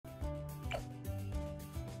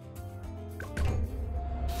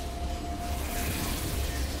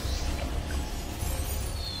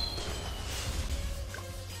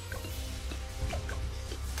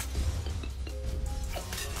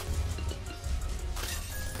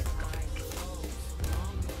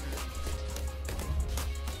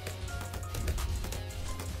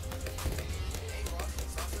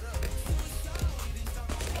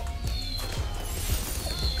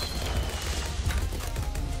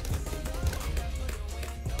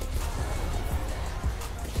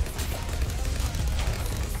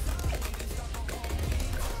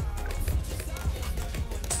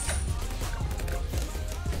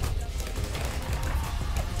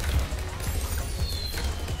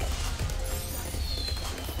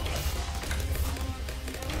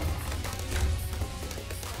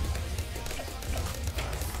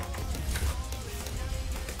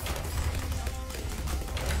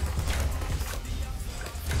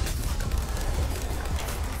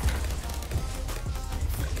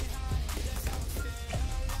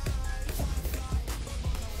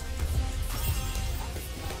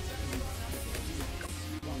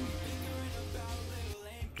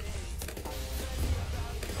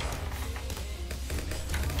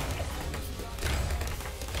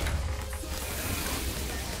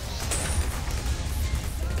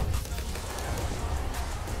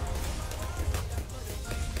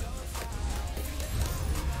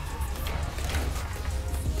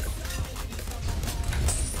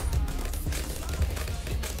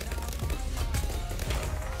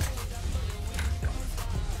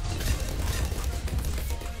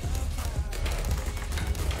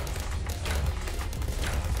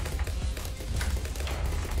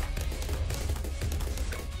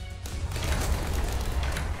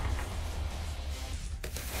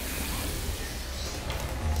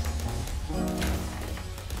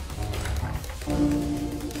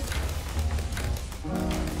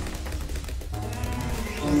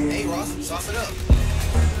Ross. Sauce it up.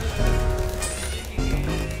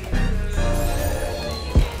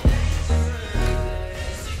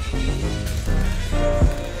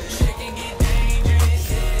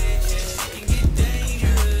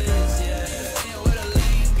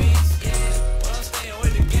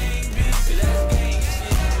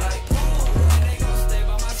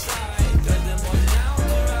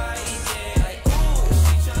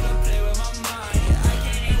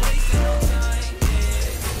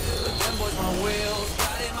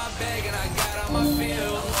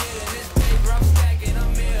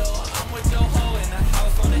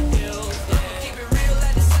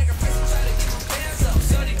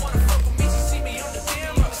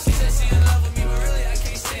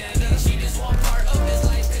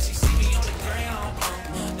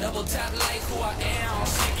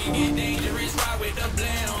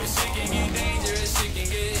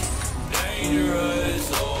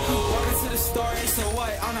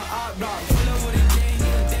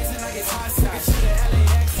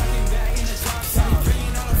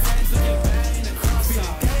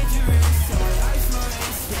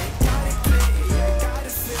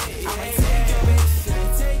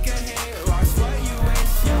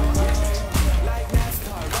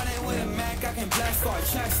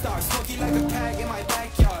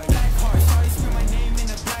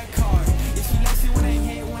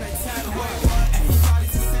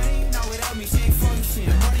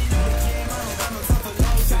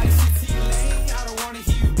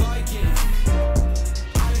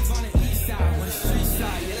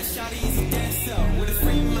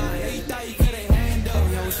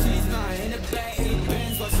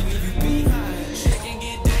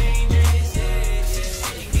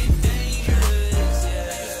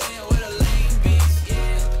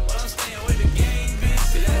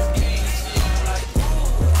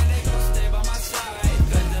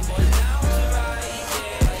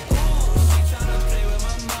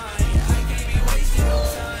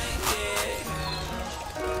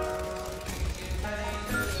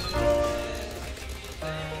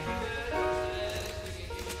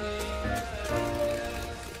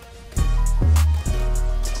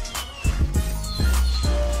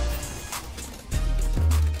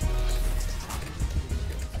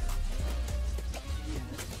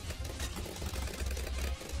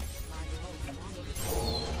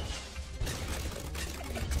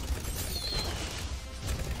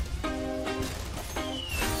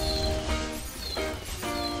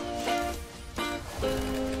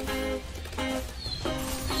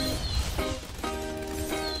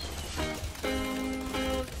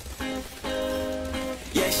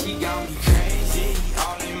 She got me crazy,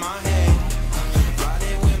 all in my head.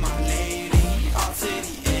 Riding with my lady, all to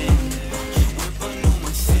the end. Whip a new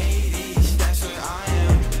Mercedes, that's what I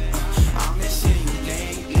am. I'm missing you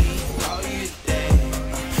lately, all you dead.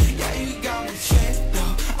 Yeah, you got me tripped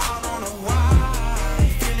up, I don't know why.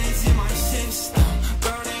 Feelings in my system,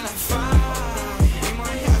 burning like fire. We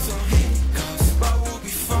might have some hiccups, but we'll be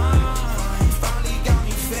fine. Finally got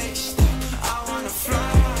me fixed up, I wanna fly.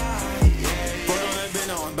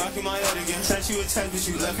 Sent you a text, but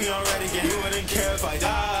you left me on red again. You wouldn't care if I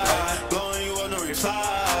died. Blowing you up, no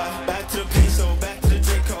reply. Back to the peso, back to the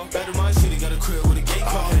Decals. Back to my city, got a crib with a gate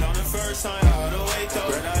call. Hit on the first time, out of the way though.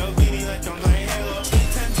 Red eye beanie like I'm playing Halo.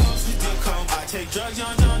 10 toes, we still come. I take drugs,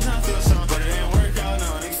 John, feel some. But it ain't work out, no,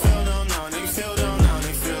 nigga feel dumb, no, nigga feel dumb, no,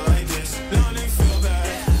 nigga feel like this. No, nigga feel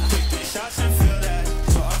bad. Take 3 shots and feel that.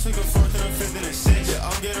 So I took a 4th and a 5th and a 6th. Yeah,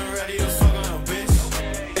 I'm getting ready to fuck on a bitch.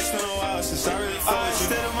 It's been a while since I really fought with you.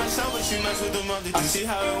 But you mess with the monthly. I see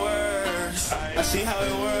how it works. I see how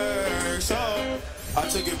it works. Oh, I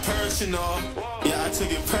took it personal. Yeah, I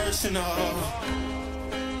took it personal.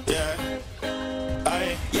 Yeah.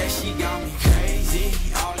 Yeah, she got me crazy,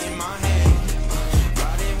 all in my head.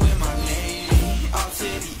 Riding with my lady, all to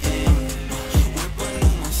the end. Whip a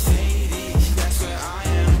new Mercedes, that's where I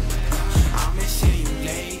am. I'm missing you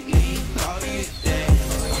lately, all you dead.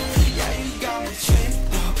 Yeah, you got me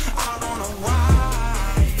tripped up, I don't know why.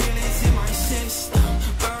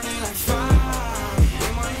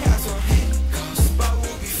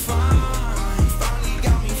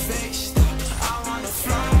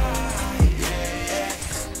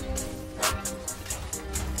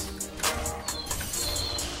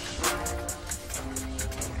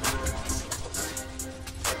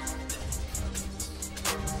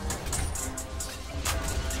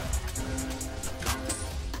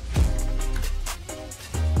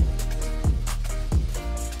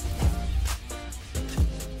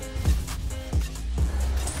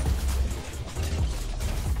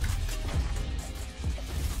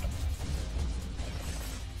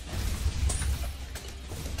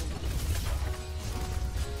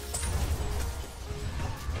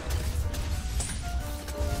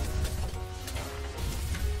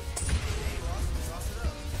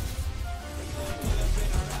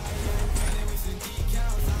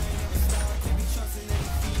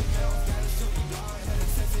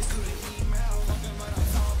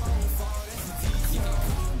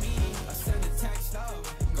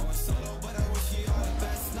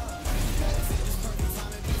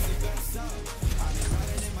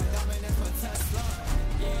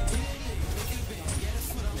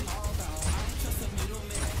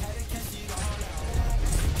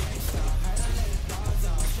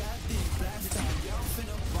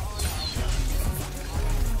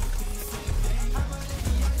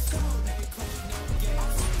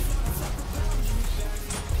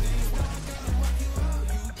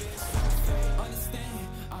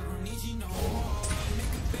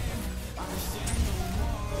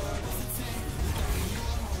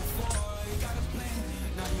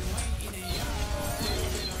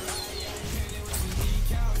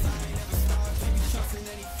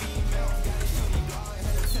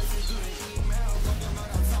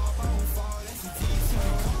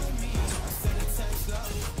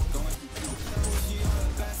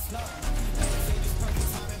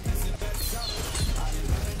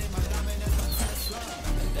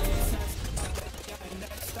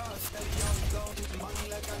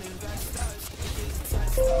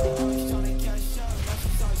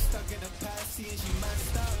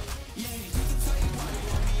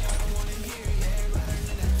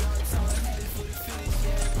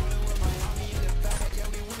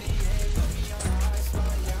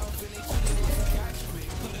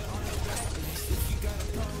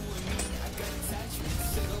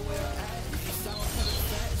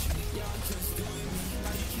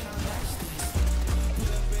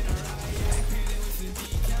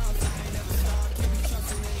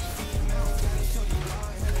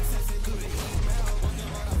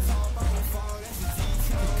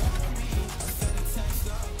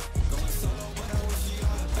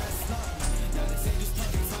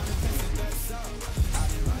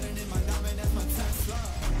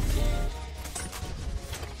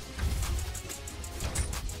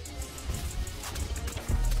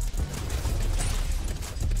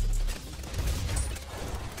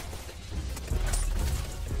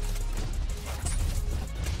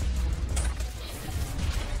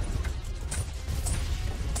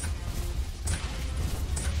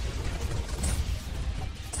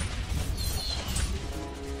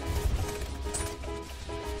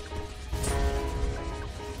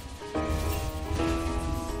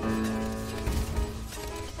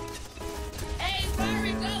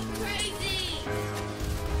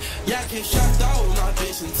 Yeah, I get shocked out with my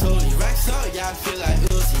bitch and totally racks up, yeah, I feel like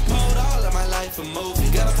Uzi. Pulled all of my life a movie.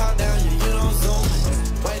 Gotta calm down, yeah, you don't zoom.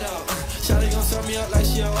 Wait up, shawty gon' serve me up like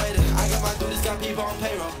she a waiter. I got my dudes, got people on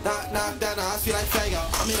payroll. Knock down, I feel like Fago.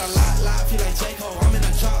 I'm in a lot, feel like J. Cole. I'm in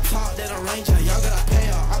a drop top, then a Ranger. Y'all gotta pay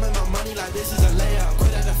up. I'm in my money like this is a layup.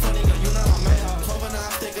 Quit at the funny, girl, you know I'm made up. Clover now,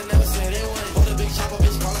 I think I never said it wouldn't. Hold a big chopper,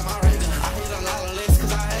 bitch, call it my Raven. I hit a lot of lists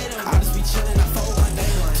cause I hate them. I just be chillin', I fold my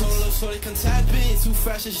day one. Told a little shorty can tap in. Too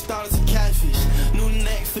fresh and she thought it's a catfish. New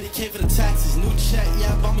neck for the kid for the taxes. New check,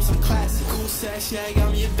 yeah, I bought me some classic. Cool sex, yeah, I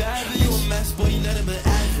got me a bad bitch. You a mess, boy, you nothing but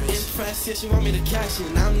average. Impressed, yeah, she want me to cash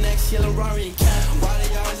in. I'm next, yellow Rarin cat. Why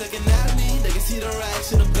they always looking at me? They can see the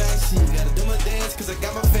racks in the backseat. Gotta do my dance, cause I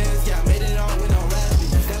got my fans. Yeah, I made it all with no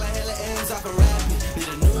rapping. Got like hella ends off of rapping. Need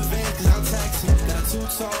a new event, cause I'm taxing. Got a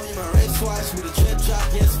two-tone in my wristwatch with a drip drop,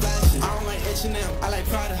 yeah, splashing. I don't like H&M, I like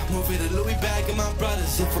Prada. Move it a Louis bag in my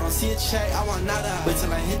brothers. If I don't see a check, I want nada. Wait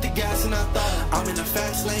till I hit the gas and I thought I'm in the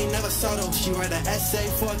fast lane, never subtle. She write an essay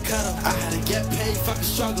for a cut-up. I had to get paid, fuck a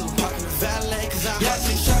struggle. Parking the valet, cause I'm yeah, I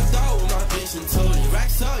get shocked out with my bitch and totally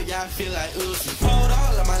racks up, yeah, I feel like Uzi. Pulled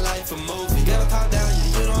all of my life a movie. Gotta calm down,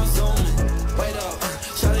 yeah, you know I'm zooming. Wait up,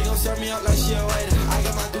 shawty gon' serve me up like she a waiter. I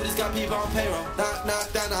got my dudes, got people on payroll.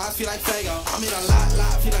 Knock down, I feel like Fago. I'm in a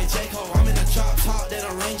lot, feel like J. Cole. I'm in a drop top, then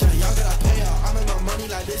a Ranger. Y'all gotta pay up. I'm in my money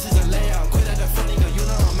like this is a layout. Quit at the funny, girl, you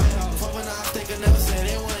know I'm made up. When I think I never said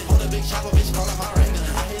it wouldn't. Hold a big chopper, bitch, call it my ringer.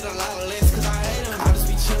 I hit a lot of lists cause I hate them. I just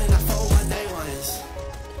be chillin', I fold my day ones.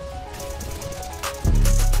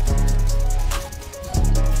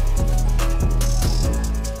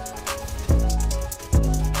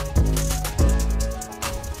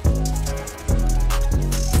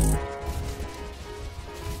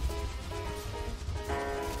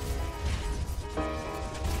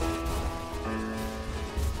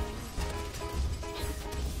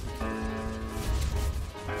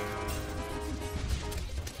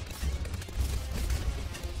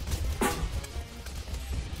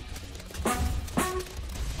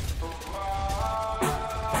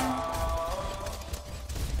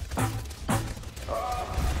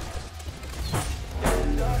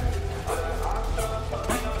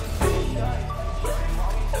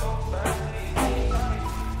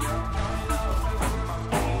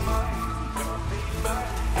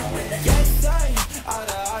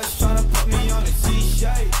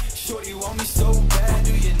 Shorty want me so bad,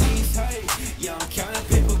 do your knees hurt? Yeah, I'm counting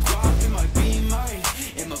paper guap in my beamer,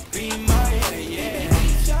 yeah.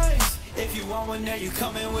 If you want one, now you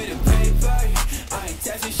coming with a paper. I ain't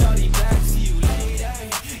texting shorty back, see you later.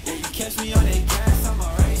 Yeah, you catch me on that gas, I'm a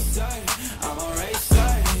racer,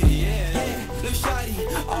 yeah. Look shorty,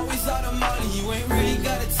 always out of money, you ain't really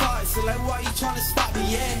got a talk, so like why you tryna stop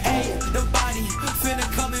me, yeah. Hey, nobody finna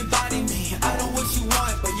come and body me. I know what you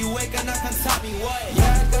want, but you ain't gonna come top me, what?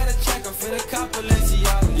 Yeah, I got a check, I'm finna cop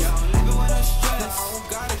Balenciaga. Yeah, I'm living with no stress, I don't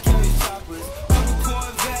gotta carry choppers. I'm a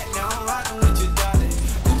Corvette, now I'm riding with your daughter.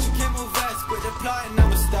 Gucci camo vest, quit deploying,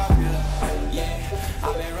 I'ma stop you. Yeah,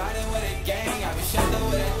 I've been riding with a gang, I've been shot up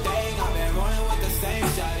with a thing, I've been rolling with the same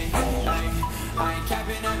shawty. Like, I ain't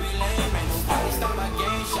capping every lane, ain't nobody stop my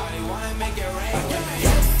game, shawty. Wanna make it rain,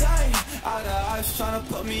 yes, out of eyes tryna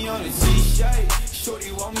put me on a t-shirt.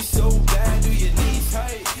 Shorty want me so bad, do your knees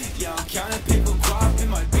hurt? Yeah, I'm counting